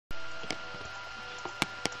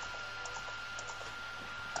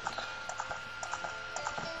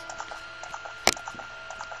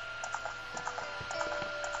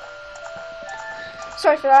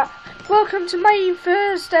Sorry for that. Welcome to my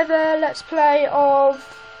first ever Let's Play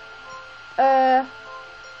of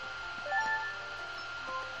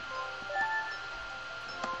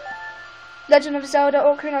Legend of Zelda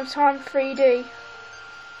Ocarina of Time 3D.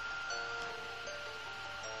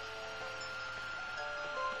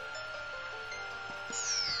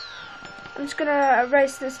 I'm just gonna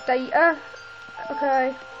erase this data.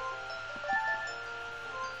 Okay.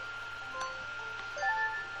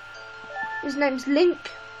 His name's Link.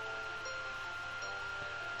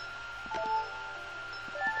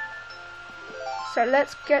 So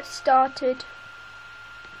let's get started.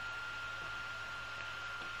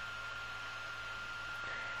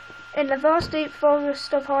 In the vast deep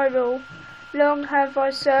forest of Hyrule, long have I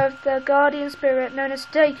served the guardian spirit known as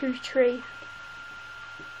Deku Tree.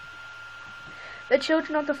 The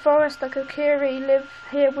children of the forest, the Kokiri, live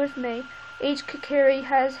here with me. Each Kokiri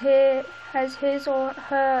has his or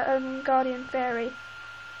her own guardian fairy.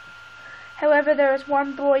 However, there is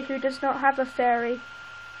one boy who does not have a fairy.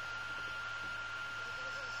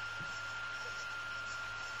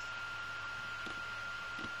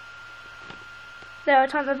 There, I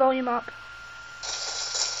turned the volume up.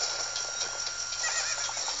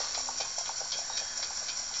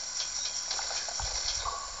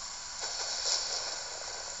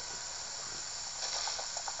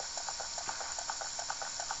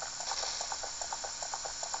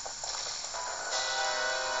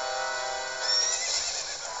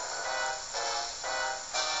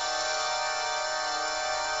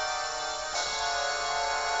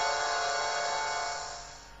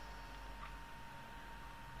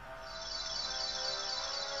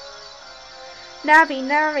 Navi,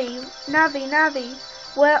 Navi, Navi, Navi,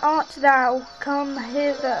 where art thou? Come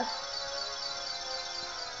hither.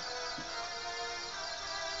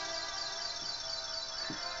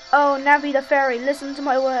 Oh, Navi the fairy, listen to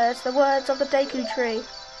my words, the words of the Deku Tree.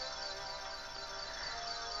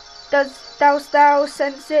 Dost thou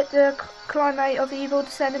sense it, the climate of evil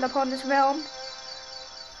descending upon this realm?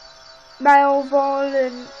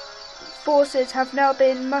 Malevolent forces have now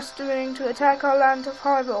been mustering to attack our land of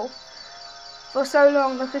Hyrule. For so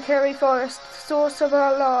long, the Kokiri Forest, the source of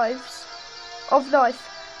our life,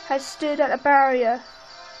 has stood at a barrier.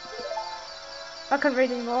 I can't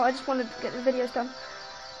read anymore, I just wanted to get the videos done.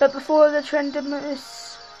 But before the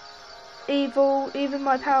tremendous evil, even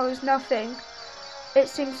my power is nothing. It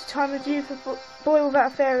seems the time of youth, a boy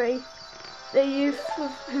without a fairy, the youth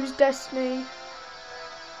whose destiny.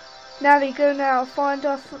 Navi, go now, find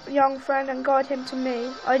our young friend and guide him to me.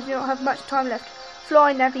 I do not have much time left.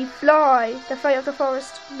 Fly, Navi, fly! The fate of the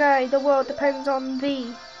forest, nay, the world depends on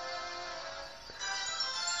thee.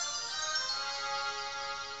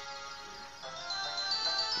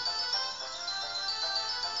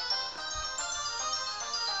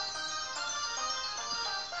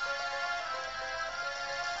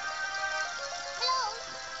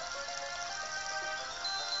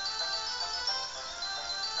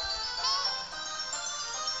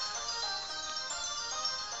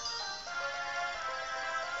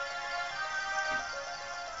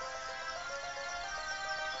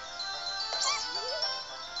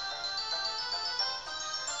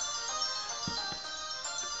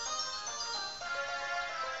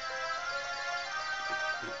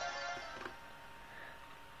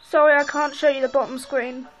 Sorry, I can't show you the bottom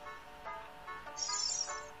screen.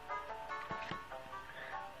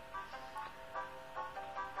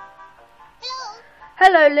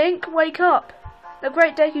 Hello, Link, wake up. The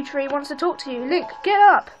great Deku Tree wants to talk to you. Link, get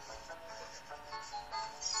up.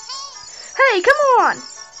 Hey, come on!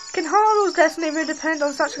 Can Hyrule's destiny really depend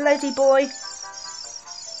on such a lazy boy?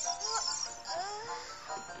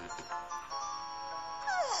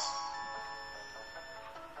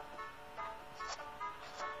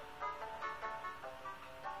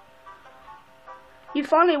 You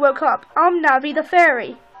finally woke up. I'm Navi the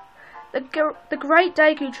fairy. The great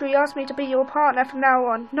Deku Tree asked me to be your partner from now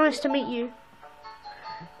on. Nice to meet you.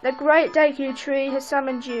 The great Deku Tree has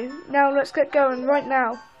summoned you. Now let's get going right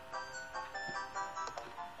now.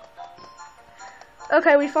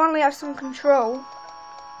 Okay, we finally have some control.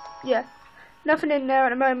 Yeah, nothing in there at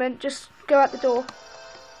the moment. Just go out the door.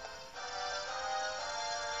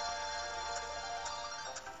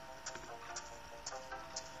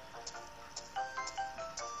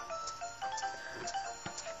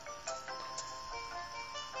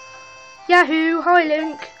 Yahoo! Hi,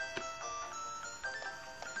 Link!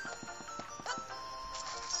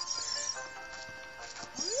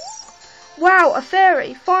 Wow, a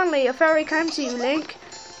fairy! Finally, a fairy came to you, Link.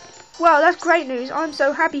 Wow, that's great news. I'm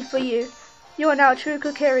so happy for you. You are now a true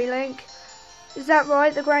Kokiri, Link. Is that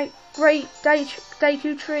right? The great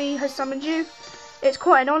Deku Tree has summoned you? It's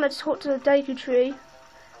quite an honour to talk to the Deku Tree.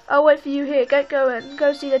 I'll wait for you here. Get going.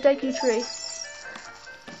 Go see the Deku Tree.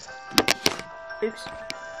 Oops.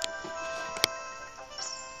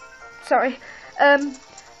 Sorry.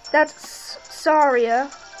 That's Saria.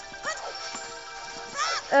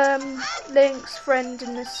 Link's friend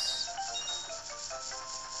in this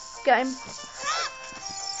game.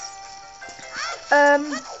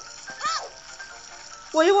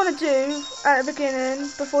 What you want to do at the beginning,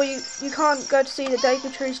 before you can't go to see the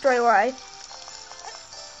Deku Tree straight away.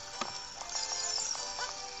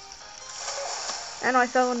 And I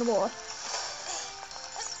fell in the water.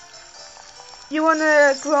 You want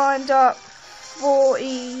to grind up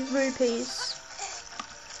 40 rupees,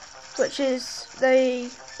 which is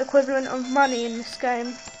the equivalent of money in this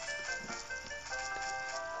game.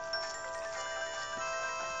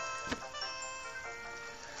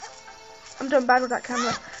 I'm doing bad with that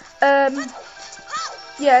camera.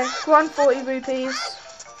 Yeah, grind 40 rupees.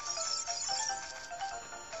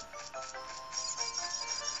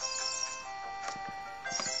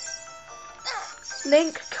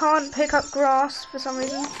 Link can't pick up grass for some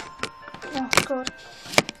reason. Oh god.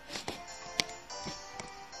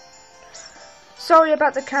 Sorry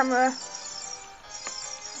about the camera.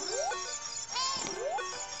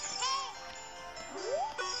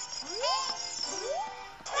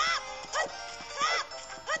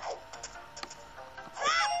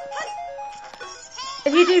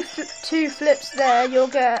 If you do 2 flips there, you'll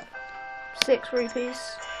get 6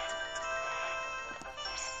 rupees.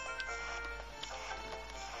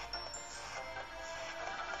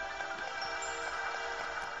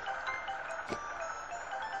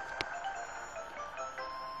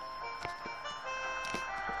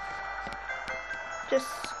 Just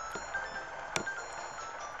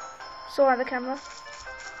saw the camera.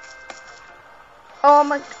 Oh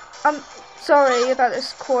my, I'm sorry about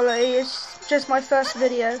this quality, it's just my first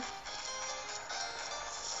video.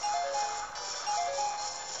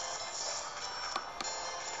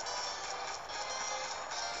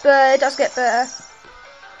 But it does get better.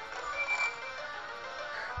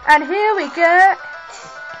 And here we get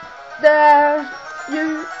the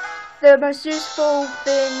most useful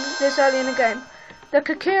thing this early in the game. The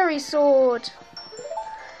Kakiri sword.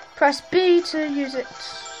 Press B to use it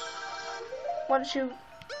once you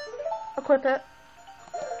equip it.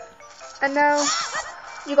 And now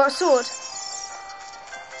you got a sword.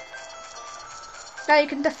 Now you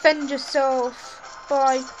can defend yourself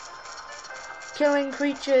by killing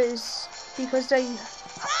creatures because they